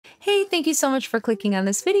Hey, thank you so much for clicking on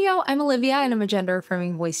this video. I'm Olivia and I'm a gender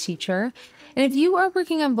affirming voice teacher. And if you are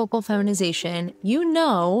working on vocal feminization, you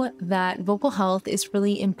know that vocal health is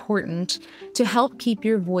really important to help keep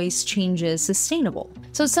your voice changes sustainable.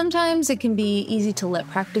 So sometimes it can be easy to let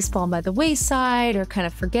practice fall by the wayside or kind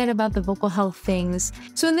of forget about the vocal health things.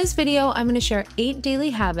 So in this video, I'm going to share 8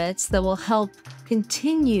 daily habits that will help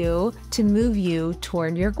continue to move you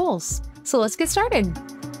toward your goals. So let's get started.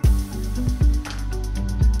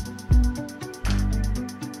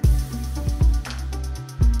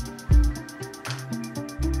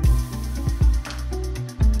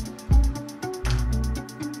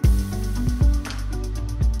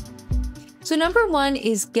 So number 1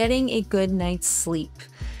 is getting a good night's sleep.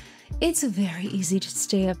 It's very easy to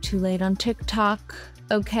stay up too late on TikTok,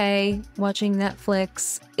 okay? Watching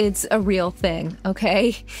Netflix, it's a real thing,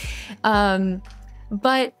 okay?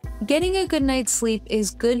 But getting a good night's sleep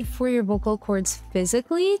is good for your vocal cords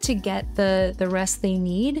physically to get the rest they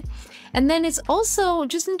need. And then it's also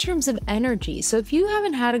just in terms of energy. So if you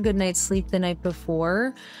haven't had a good night's sleep the night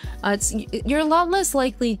before, you're a lot less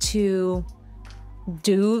likely to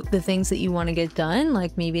do the things that you want to get done,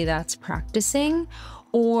 like maybe that's practicing,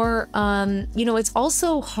 or it's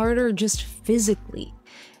also harder just physically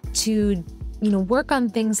to work on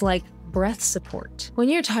things like breath support. When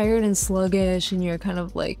you're tired and sluggish and you're kind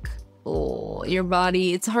of like, oh, your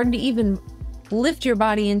body, it's hard to even lift your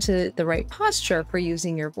body into the right posture for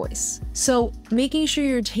using your voice. So making sure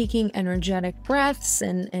you're taking energetic breaths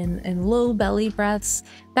and low belly breaths,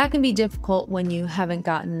 that can be difficult when you haven't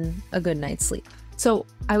gotten a good night's sleep. So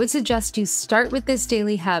I would suggest you start with this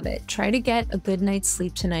daily habit. Try to get a good night's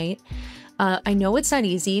sleep tonight. I know it's not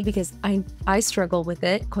easy because I struggle with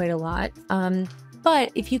it quite a lot.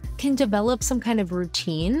 But if you can develop some kind of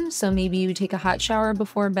routine, so maybe you take a hot shower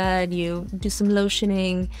before bed, you do some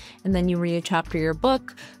lotioning, and then you read a chapter of your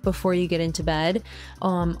book before you get into bed,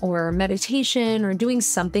 or meditation, or doing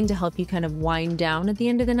something to help you kind of wind down at the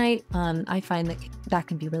end of the night, I find that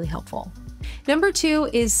can be really helpful. Number 2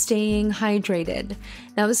 is staying hydrated.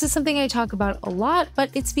 Now, this is something I talk about a lot, but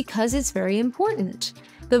it's because it's very important.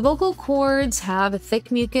 The vocal cords have a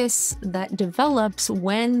thick mucus that develops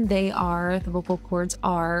when the vocal cords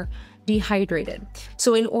are dehydrated.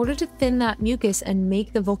 So in order to thin that mucus and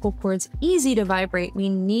make the vocal cords easy to vibrate, we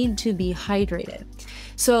need to be hydrated.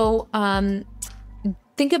 So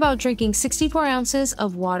think about drinking 64 ounces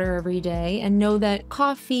of water every day, and know that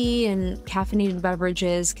coffee and caffeinated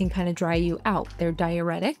beverages can kind of dry you out. They're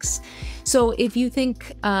diuretics. So if you think,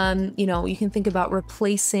 you can think about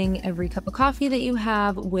replacing every cup of coffee that you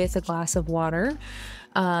have with a glass of water,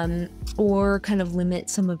 or kind of limit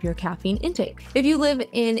some of your caffeine intake. If you live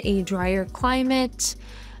in a drier climate,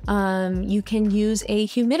 you can use a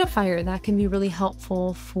humidifier. That can be really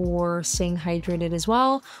helpful for staying hydrated as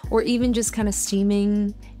well, or even just kind of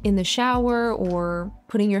steaming in the shower or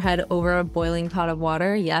putting your head over a boiling pot of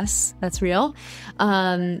water. Yes, that's real.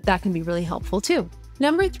 That can be really helpful too.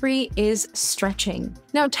 Number 3 is stretching.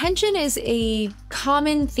 Now, tension is a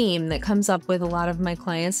common theme that comes up with a lot of my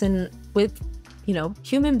clients and with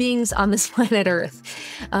human beings on this planet Earth.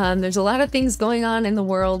 There's a lot of things going on in the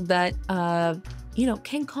world that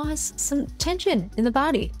can cause some tension in the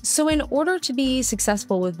body. So in order to be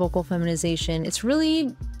successful with vocal feminization, it's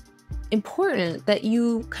really important that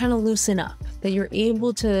you kind of loosen up, that you're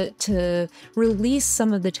able to release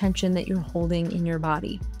some of the tension that you're holding in your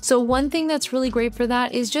body. So one thing that's really great for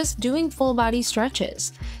that is just doing full body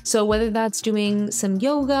stretches. So whether that's doing some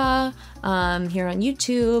yoga here on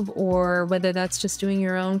YouTube, or whether that's just doing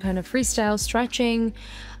your own kind of freestyle stretching,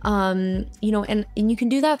 and you can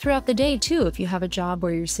do that throughout the day too. If you have a job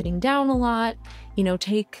where you're sitting down a lot,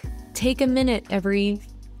 take a minute every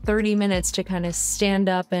 30 minutes to kind of stand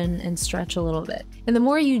up and stretch a little bit. And the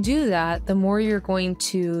more you do that, the more you're going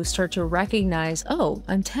to start to recognize, oh,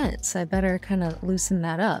 I'm tense. I better kind of loosen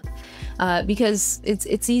that up. Because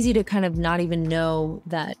it's easy to kind of not even know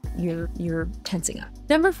that you're tensing up.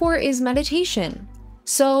 Number 4 is meditation.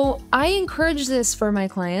 So I encourage this for my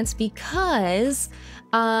clients because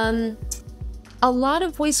a lot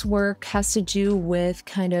of voice work has to do with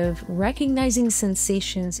kind of recognizing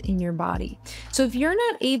sensations in your body. So if you're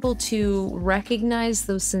not able to recognize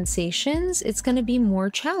those sensations, it's going to be more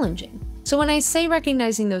challenging. So when I say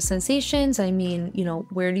recognizing those sensations, I mean,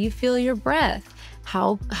 where do you feel your breath?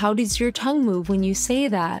 How does your tongue move when you say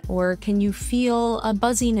that? Or can you feel a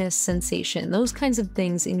buzziness sensation? Those kinds of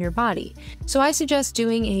things in your body. So I suggest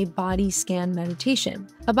doing a body scan meditation.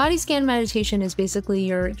 A body scan meditation is basically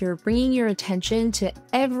you're bringing your attention to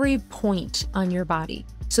every point on your body.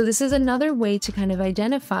 So this is another way to kind of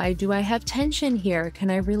identify, do I have tension here? Can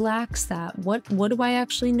I relax that? What do I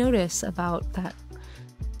actually notice about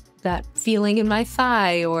that feeling in my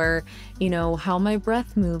thigh, or, how my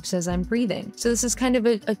breath moves as I'm breathing? So this is kind of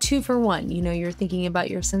a 2-for-1. You're thinking about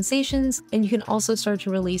your sensations, and you can also start to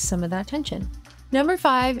release some of that tension. Number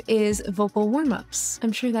 5 is vocal warm-ups.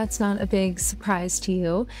 I'm sure that's not a big surprise to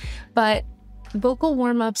you, but vocal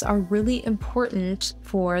warm-ups are really important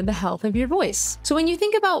for the health of your voice. So when you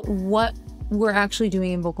think about what we're actually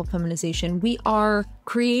doing in vocal feminization, we are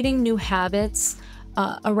creating new habits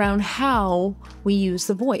around how we use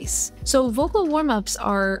the voice. So vocal warm-ups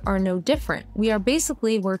are no different.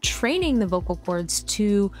 We're training the vocal cords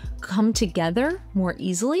to come together more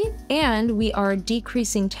easily, and we are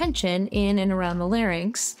decreasing tension in and around the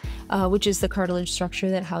larynx, which is the cartilage structure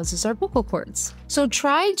that houses our vocal cords. So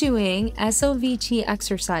try doing SOVT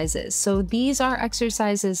exercises. So these are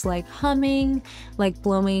exercises like humming, like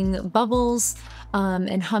blowing bubbles,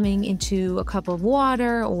 and humming into a cup of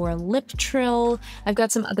water, or lip trill. I've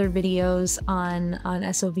got some other videos on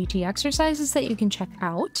SOVT exercises that you can check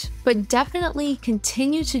out, but definitely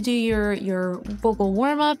continue to do your vocal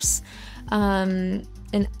warm-ups, and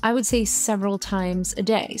I would say several times a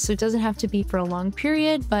day. So it doesn't have to be for a long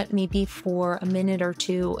period, but maybe for a minute or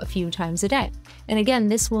two, a few times a day. And again,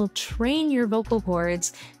 this will train your vocal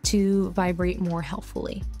cords to vibrate more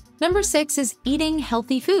healthfully. Number 6 is eating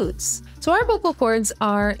healthy foods. So our vocal cords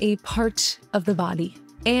are a part of the body,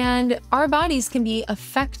 and our bodies can be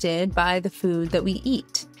affected by the food that we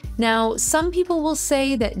eat. Now, some people will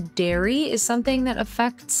say that dairy is something that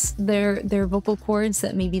affects their vocal cords,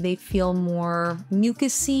 that maybe they feel more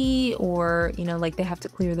mucusy, or, like they have to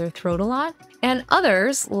clear their throat a lot. And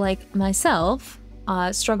others, like myself,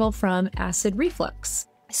 struggle from acid reflux.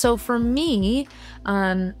 So for me,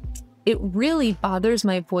 it really bothers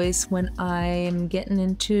my voice when I'm getting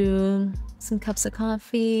into some cups of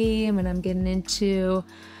coffee, when I'm getting into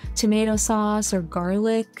tomato sauce or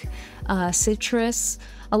garlic, citrus.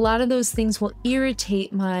 A lot of those things will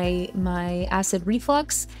irritate my acid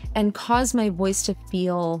reflux and cause my voice to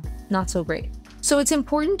feel not so great. So it's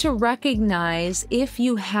important to recognize if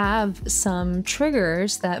you have some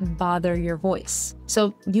triggers that bother your voice.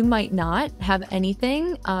 So you might not have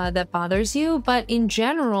anything that bothers you, but in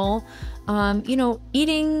general,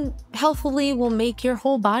 eating healthfully will make your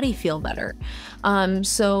whole body feel better.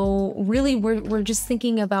 So really, we're just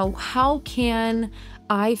thinking about how can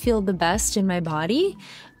I feel the best in my body,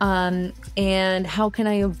 and how can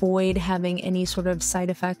I avoid having any sort of side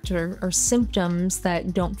effect or symptoms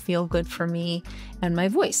that don't feel good for me and my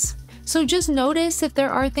voice. So just notice if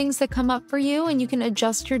there are things that come up for you, and you can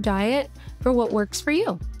adjust your diet for what works for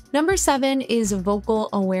you. Number 7 is vocal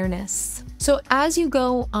awareness. So as you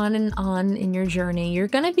go on and on in your journey, you're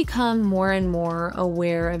going to become more and more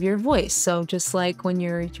aware of your voice. So just like when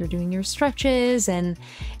you're doing your stretches and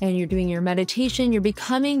you're doing your meditation, you're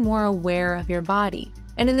becoming more aware of your body.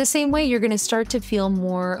 And in the same way, you're going to start to feel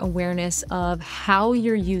more awareness of how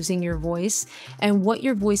you're using your voice and what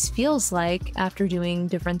your voice feels like after doing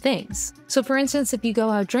different things. So for instance, if you go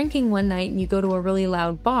out drinking one night and you go to a really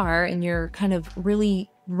loud bar and you're kind of really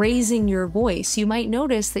raising your voice, you might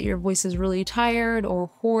notice that your voice is really tired or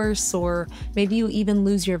hoarse, or maybe you even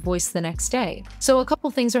lose your voice the next day. So a couple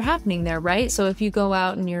things are happening there, right? So if you go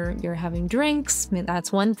out and you're having drinks,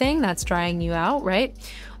 that's one thing that's drying you out, right?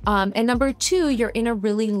 And number 2, you're in a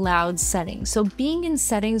really loud setting. So being in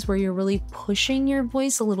settings where you're really pushing your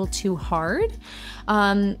voice a little too hard,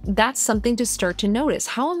 that's something to start to notice.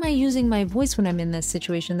 How am I using my voice when I'm in this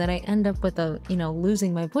situation that I end up with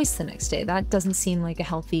losing my voice the next day? That doesn't seem like a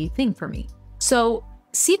healthy thing for me. So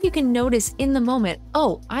see if you can notice in the moment,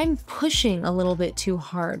 oh, I'm pushing a little bit too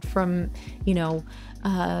hard from,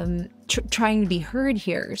 trying to be heard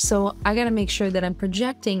here. So I got to make sure that I'm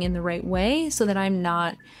projecting in the right way so that I'm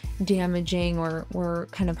not damaging or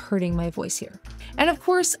kind of hurting my voice here. And of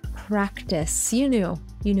course, practice. You knew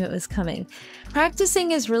it was coming.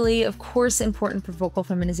 Practicing is really, of course, important for vocal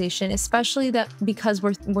feminization, especially because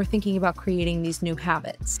we're thinking about creating these new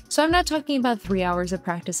habits. So I'm not talking about 3 hours of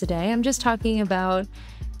practice a day. I'm just talking about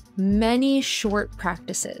many short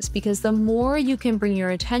practices, because the more you can bring your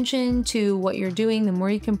attention to what you're doing, the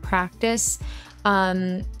more you can practice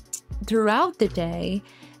throughout the day,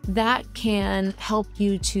 that can help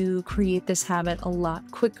you to create this habit a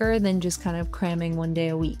lot quicker than just kind of cramming one day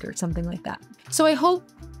a week or something like that. So I hope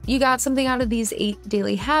you got something out of these 8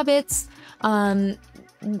 daily habits.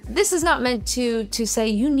 this is not meant to say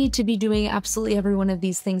you need to be doing absolutely every one of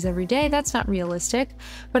these things every day. That's not realistic.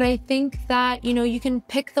 But I think that, you know, you can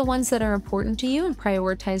pick the ones that are important to you and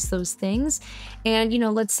prioritize those things. And, you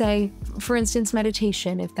know, let's say, for instance,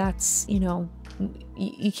 meditation, if that's, you know,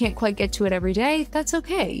 you can't quite get to it every day, that's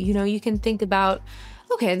okay. You know, you can think about,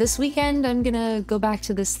 okay, this weekend I'm gonna go back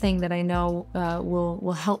to this thing that I know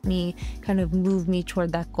will help me kind of move me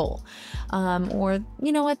toward that goal. Or,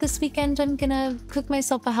 you know what, this weekend I'm gonna cook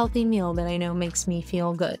myself a healthy meal that I know makes me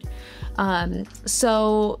feel good.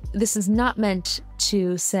 So this is not meant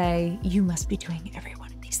to say you must be doing every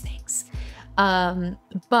one of these things.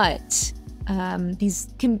 But these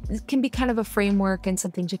can be kind of a framework and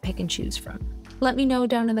something to pick and choose from. Let me know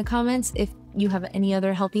down in the comments if you have any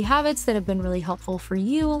other healthy habits that have been really helpful for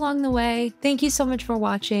you along the way. Thank you so much for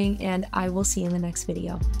watching, and I will see you in the next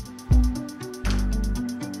video.